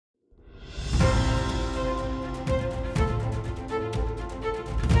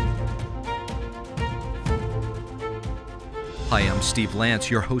Hi, I'm Steve Lance,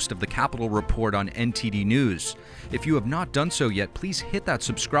 your host of the Capital Report on NTD News. If you have not done so yet, please hit that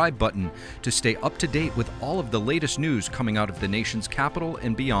subscribe button to stay up to date with all of the latest news coming out of the nation's capital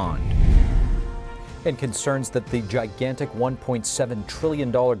and beyond. And concerns that the gigantic $1.7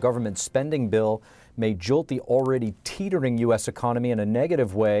 trillion government spending bill may jolt the already teetering U.S. economy in a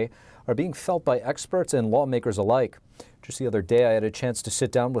negative way are being felt by experts and lawmakers alike. Just the other day, I had a chance to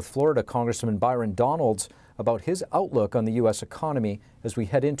sit down with Florida Congressman Byron Donalds about his outlook on the U.S. economy as we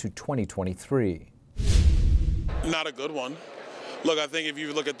head into 2023. Not a good one. Look, I think if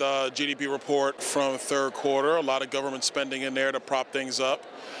you look at the GDP report from third quarter, a lot of government spending in there to prop things up.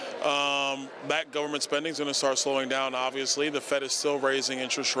 That government spending is going to start slowing down, obviously. The Fed is still raising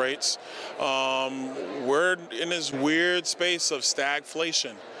interest rates. We're in this weird space of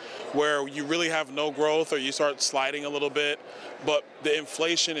stagflation, where you really have no growth or you start sliding a little bit, but the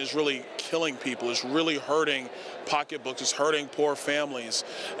inflation is really killing people. It's really hurting pocketbooks. It's hurting poor families.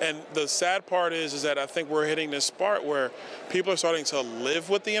 And the sad part is that I think we're hitting this part where people are starting to live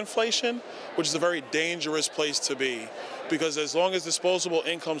with the inflation, which is a very dangerous place to be. Because as long as disposable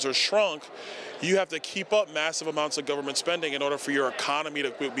incomes are shrunk, you have to keep up massive amounts of government spending in order for your economy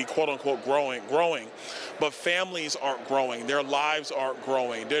to be quote-unquote growing. But families aren't growing. Their lives aren't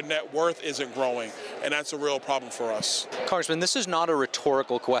growing. Their net worth isn't growing. And that's a real problem for us. Congressman, this is not a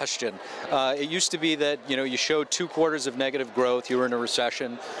rhetorical question. It used to be that, you showed 2 quarters of negative growth, you were in a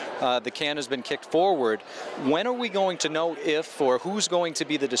recession. The can has been kicked forward. When are we going to know if or who's going to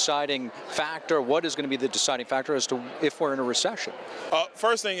be the deciding factor? What is going to be the deciding factor as to if we're in a recession?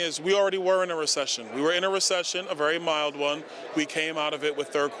 First thing is, we already were in a recession. We were in a recession, a very mild one. We came out of it with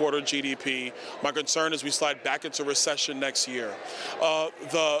third quarter GDP. My concern is we slide back into recession next year.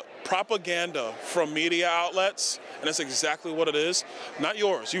 The propaganda from media outlets, and that's exactly what it is, not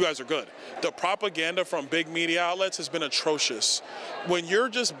yours, you guys are good. The propaganda from big media outlets has been atrocious. When you're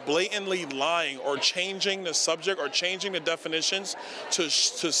just blatantly lying or changing the subject or changing the definitions to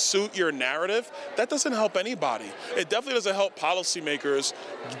suit your narrative, that doesn't help anybody. It definitely doesn't help policymakers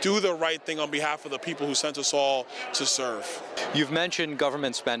do the right thing on behalf of the people who sent us all to serve. You've mentioned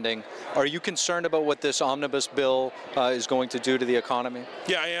government spending. Are you concerned about what this omnibus bill is going to do to the economy?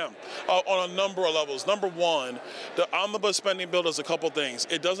 Yeah, I am. On a number of levels. Number one, the omnibus spending bill does a couple things.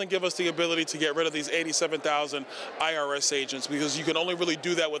 It doesn't give us the ability to get rid of these 87,000 IRS agents because you can only really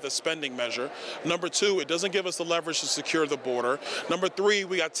do that with a spending measure. Number two, it doesn't give us the leverage to secure the border. Number three,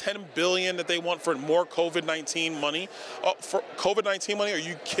 we got $10 billion that they want for more COVID-19 money. For COVID-19 money, are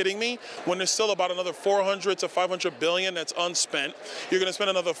you kidding me? When there's still about another 400 to 500 billion that's unspent, you're going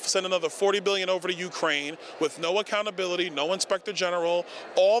to send another 40 billion over to Ukraine with no accountability, no inspector general.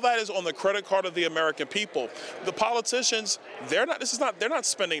 All that is on the credit card of the American people. The politicians, they're not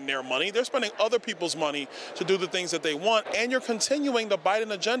spending their money. They're spending other people's money to do the things that they want. And you're continuing the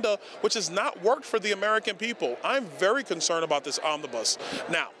Biden agenda, which has not worked for the American people. I'm very concerned about this omnibus.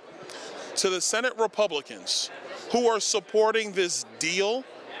 Now, to the Senate Republicans who are supporting this deal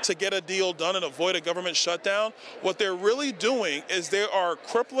to get a deal done and avoid a government shutdown, what they're really doing is they are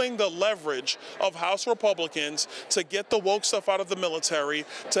crippling the leverage of House Republicans to get the woke stuff out of the military,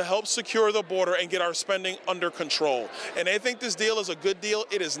 to help secure the border and get our spending under control. And they think this deal is a good deal.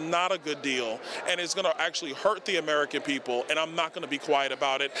 It is not a good deal, and it's going to actually hurt the American people, and I'm not going to be quiet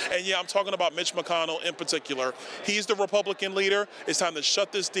about it. And yeah, I'm talking about Mitch McConnell in particular. He's the Republican leader. It's time to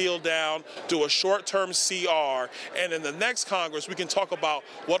shut this deal down, do a short-term CR, and in the next Congress, we can talk about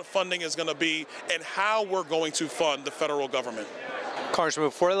what funding is going to be and how we're going to fund the federal government. Congressman,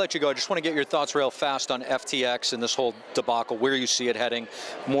 before I let you go, I just want to get your thoughts real fast on FTX and this whole debacle, where you see it heading,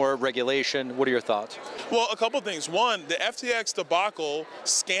 more regulation. What are your thoughts? Well, a couple things. One, the FTX debacle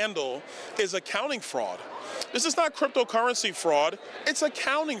scandal is accounting fraud. This is not cryptocurrency fraud. It's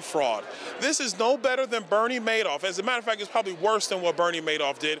accounting fraud. This is no better than Bernie Madoff. As a matter of fact, it's probably worse than what Bernie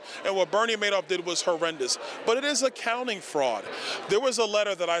Madoff did, and what Bernie Madoff did was horrendous. But it is accounting fraud. There was a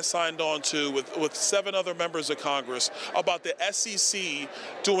letter that I signed on to with 7 other members of Congress about the SEC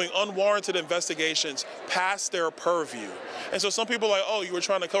doing unwarranted investigations past their purview. And so some people are like, oh, you were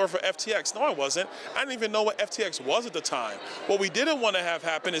trying to cover for FTX. No, I wasn't. I didn't even know what FTX was at the time. What we didn't want to have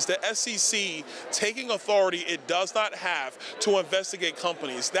happen is the SEC taking authority it does not have to investigate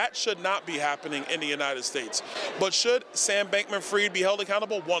companies. That should not be happening in the United States. But should Sam Bankman-Fried be held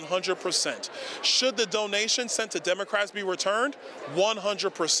accountable? 100%. Should the donation sent to Democrats be returned?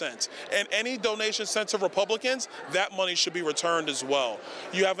 100%. And any donation sent to Republicans, that money should be returned as well.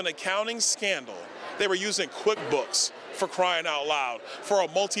 You have an accounting scandal. They were using QuickBooks. for crying out loud, for a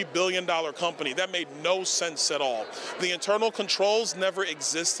multi-billion-dollar company. That made no sense at all. The internal controls never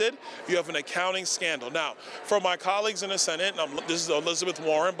existed. You have an accounting scandal. Now, for my colleagues in the Senate, and this is Elizabeth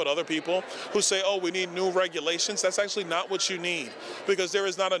Warren, but other people who say, oh, we need new regulations, that's actually not what you need, because there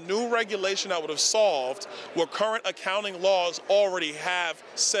is not a new regulation that would have solved what current accounting laws already have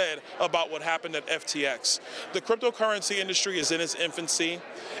said about what happened at FTX. The cryptocurrency industry is in its infancy.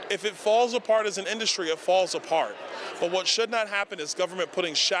 If it falls apart as an industry, it falls apart. But what should not happen is government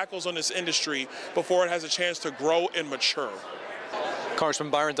putting shackles on this industry before it has a chance to grow and mature. Congressman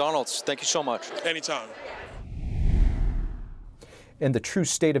Byron Donalds, thank you so much. Anytime. And the true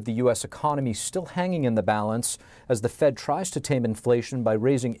state of the U.S. economy still hanging in the balance as the Fed tries to tame inflation by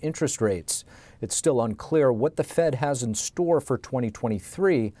raising interest rates. It's still unclear what the Fed has in store for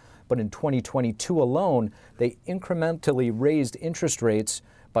 2023, but in 2022 alone, they incrementally raised interest rates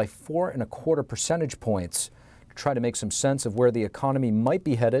by 4.25 percentage points. To try to make some sense of where the economy might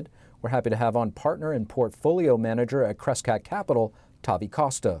be headed, we're happy to have on partner and portfolio manager at Crescat Capital, Tavi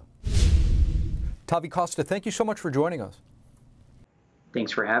Costa. Tavi Costa, thank you so much for joining us.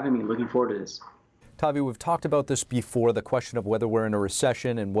 Thanks for having me. Looking forward to this. Tavi, we've talked about this before, the question of whether we're in a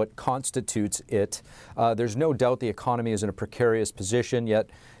recession and what constitutes it. There's no doubt the economy is in a precarious position, yet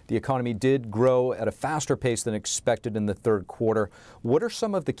the economy did grow at a faster pace than expected in the third quarter. What are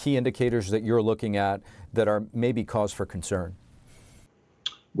some of the key indicators that you're looking at that are maybe cause for concern?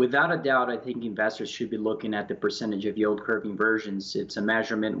 Without a doubt, I think investors should be looking at the percentage of yield curve inversions. It's a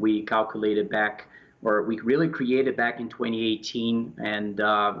measurement we calculated back, or we really created back in 2018. And,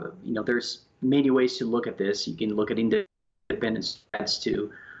 there's many ways to look at this. You can look at independent stats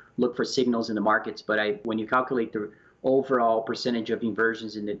to look for signals in the markets. But when you calculate the overall percentage of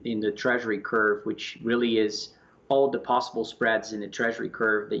inversions in the Treasury curve, which really is all the possible spreads in the Treasury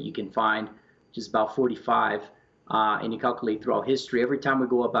curve that you can find, which is about 45, and you calculate throughout history, every time we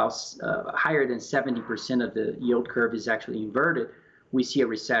go about higher than 70% of the yield curve is actually inverted, we see a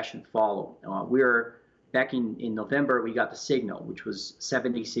recession follow. Back in November, we got the signal, which was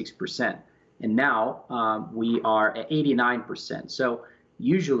 76%. And now we are at 89%. So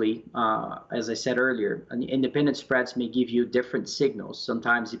usually, as I said earlier, independent spreads may give you different signals.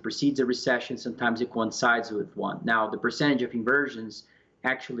 Sometimes it precedes a recession, sometimes it coincides with one. Now, the percentage of inversions,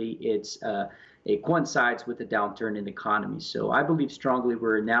 actually, it coincides with the downturn in the economy. So I believe strongly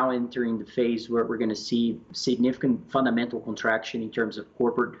we're now entering the phase where we're going to see significant fundamental contraction in terms of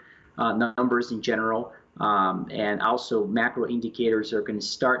corporate numbers in general. And also macro indicators are going to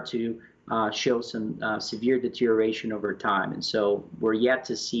start to show some severe deterioration over time. And so we're yet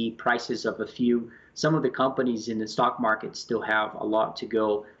to see prices of some of the companies in the stock market still have a lot to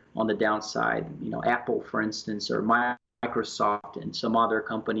go on the downside. Apple, for instance, or Microsoft and some other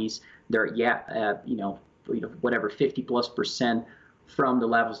companies, they're yet at, 50+% from the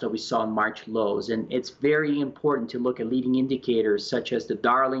levels that we saw in March lows. And it's very important to look at leading indicators such as the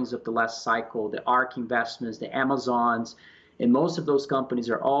darlings of the last cycle, the ARK investments, the Amazons, and most of those companies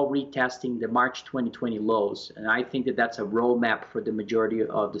are all retesting the March 2020 lows. And I think that that's a roadmap for the majority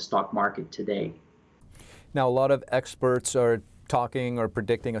of the stock market today. Now, a lot of experts are talking or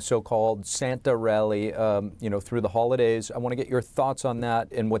predicting a so-called Santa rally, through the holidays. I want to get your thoughts on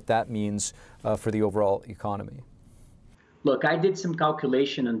that and what that means for the overall economy. Look, I did some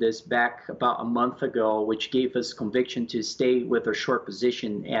calculation on this back about a month ago, which gave us conviction to stay with our short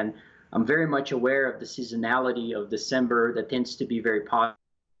position. And I'm very much aware of the seasonality of December that tends to be very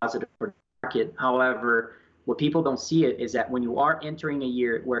positive for the market. However, what people don't see it is that when you are entering a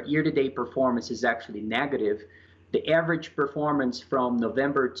year where year-to-date performance is actually negative, the average performance from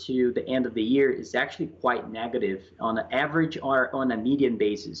November to the end of the year is actually quite negative on an average or on a median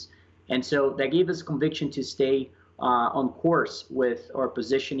basis. And so that gave us conviction to stay on course with our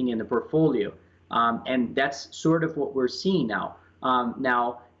positioning in the portfolio. And that's sort of what we're seeing now.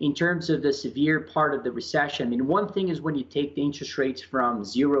 Now, in terms of the severe part of the recession, one thing is when you take the interest rates from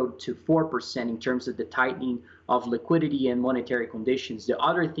 0 to 4% in terms of the tightening of liquidity and monetary conditions. The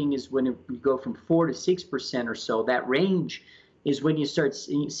other thing is when you go from 4 to 6% or so, that range is when you start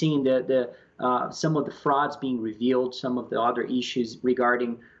seeing some of the frauds being revealed, some of the other issues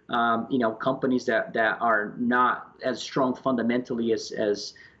regarding companies that are not as strong fundamentally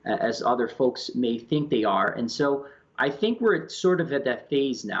as other folks may think they are. And so I think we're sort of at that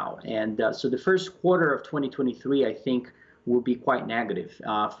phase now. And so the first quarter of 2023, I think, will be quite negative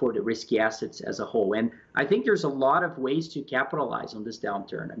for the risky assets as a whole. And I think there's a lot of ways to capitalize on this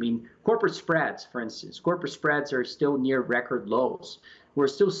downturn. Corporate spreads, for instance, corporate spreads are still near record lows. We're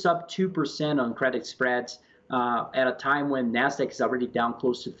still sub 2% on credit spreads at a time when NASDAQ is already down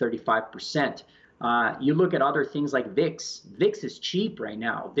close to 35%. You look at other things like VIX. VIX is cheap right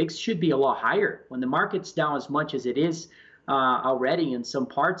now. VIX should be a lot higher. When the market's down as much as it is already in some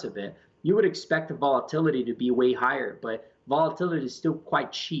parts of it, you would expect the volatility to be way higher, but volatility is still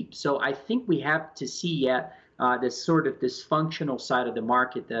quite cheap. So I think we have to see yet this sort of dysfunctional side of the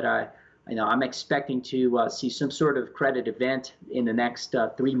market that I'm expecting to see some sort of credit event in the next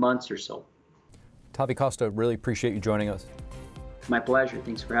 3 months or so. Tavi Costa, really appreciate you joining us. My pleasure.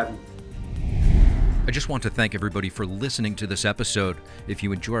 Thanks for having me. I just want to thank everybody for listening to this episode. If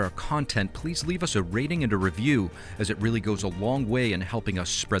you enjoy our content, please leave us a rating and a review, as it really goes a long way in helping us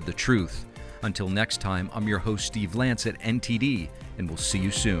spread the truth. Until next time, I'm your host, Steve Lance at NTD, and we'll see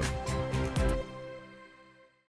you soon.